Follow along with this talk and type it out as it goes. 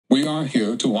We are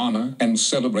here to honor and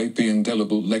celebrate the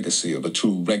indelible legacy of a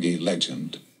true reggae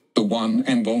legend, the one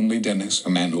and only Dennis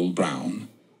Emmanuel Brown.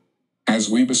 As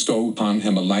we bestow upon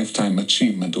him a Lifetime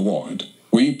Achievement Award,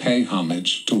 we pay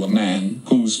homage to a man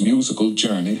whose musical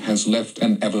journey has left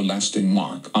an everlasting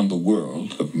mark on the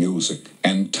world of music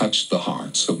and touched the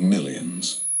hearts of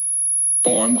millions.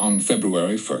 Born on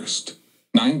February 1st,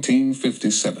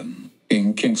 1957,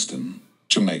 in Kingston,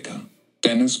 Jamaica,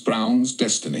 Dennis Brown's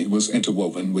destiny was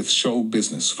interwoven with show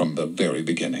business from the very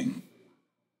beginning.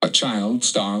 A child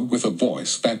star with a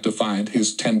voice that defied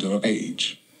his tender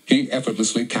age, he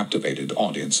effortlessly captivated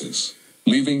audiences,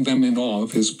 leaving them in awe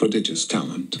of his prodigious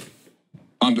talent.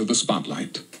 Under the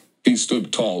spotlight, he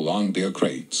stood tall on beer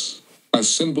crates, a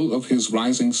symbol of his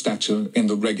rising stature in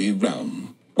the reggae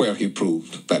realm, where he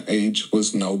proved that age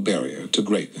was no barrier to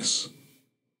greatness.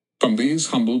 From these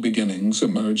humble beginnings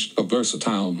emerged a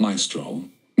versatile maestro,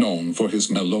 known for his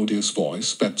melodious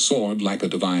voice that soared like a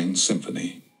divine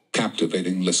symphony,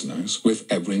 captivating listeners with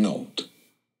every note.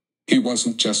 He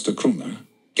wasn't just a crooner,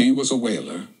 he was a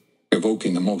wailer,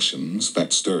 evoking emotions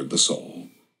that stirred the soul.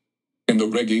 In the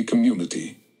reggae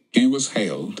community, he was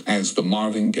hailed as the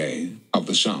Marvin Gaye of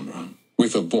the genre,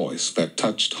 with a voice that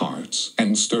touched hearts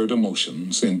and stirred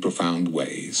emotions in profound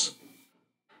ways.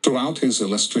 Throughout his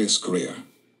illustrious career,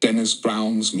 Dennis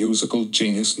Brown's musical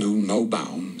genius knew no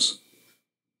bounds.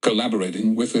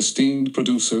 Collaborating with esteemed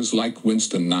producers like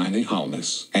Winston "Niney"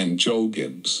 Holness and Joe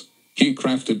Gibbs, he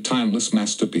crafted timeless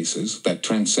masterpieces that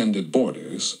transcended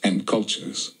borders and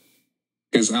cultures.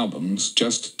 His albums,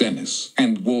 Just Dennis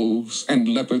and Wolves and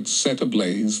Leopards, set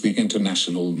ablaze the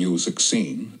international music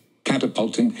scene,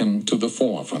 catapulting him to the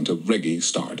forefront of reggae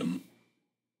stardom.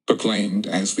 Proclaimed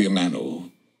as the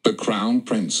Emmanuel, the crown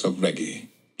prince of reggae,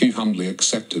 he humbly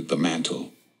accepted the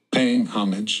mantle, paying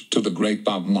homage to the great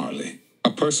Bob Marley,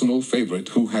 a personal favorite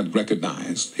who had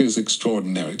recognized his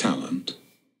extraordinary talent.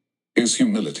 His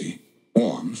humility,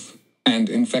 warmth, and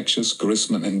infectious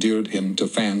charisma endeared him to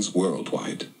fans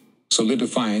worldwide,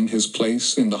 solidifying his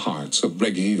place in the hearts of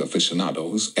reggae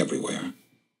aficionados everywhere.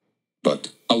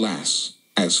 But, alas,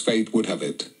 as fate would have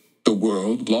it, the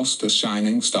world lost a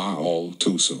shining star all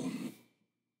too soon.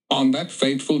 On that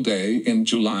fateful day in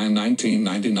July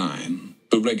 1999,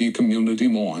 the reggae community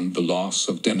mourned the loss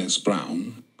of Dennis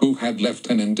Brown, who had left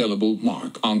an indelible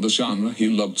mark on the genre he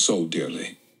loved so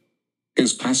dearly.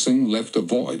 His passing left a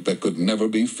void that could never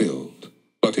be filled,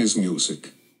 but his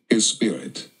music, his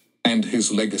spirit, and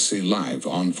his legacy live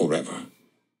on forever.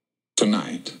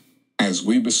 Tonight, as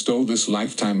we bestow this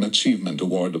Lifetime Achievement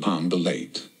Award upon the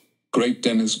late, great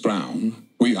Dennis Brown,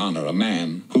 we honor a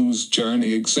man whose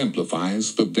journey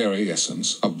exemplifies the very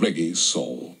essence of reggae's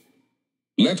soul.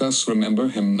 Let us remember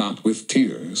him not with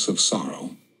tears of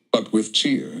sorrow, but with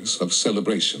cheers of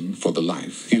celebration for the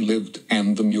life he lived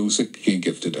and the music he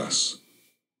gifted us.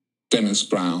 Dennis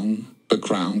Brown, the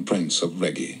crown prince of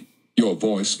reggae, your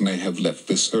voice may have left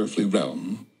this earthly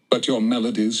realm, but your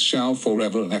melodies shall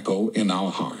forever echo in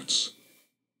our hearts.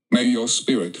 May your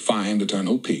spirit find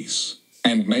eternal peace,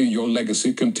 and may your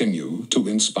legacy continue to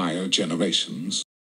inspire generations.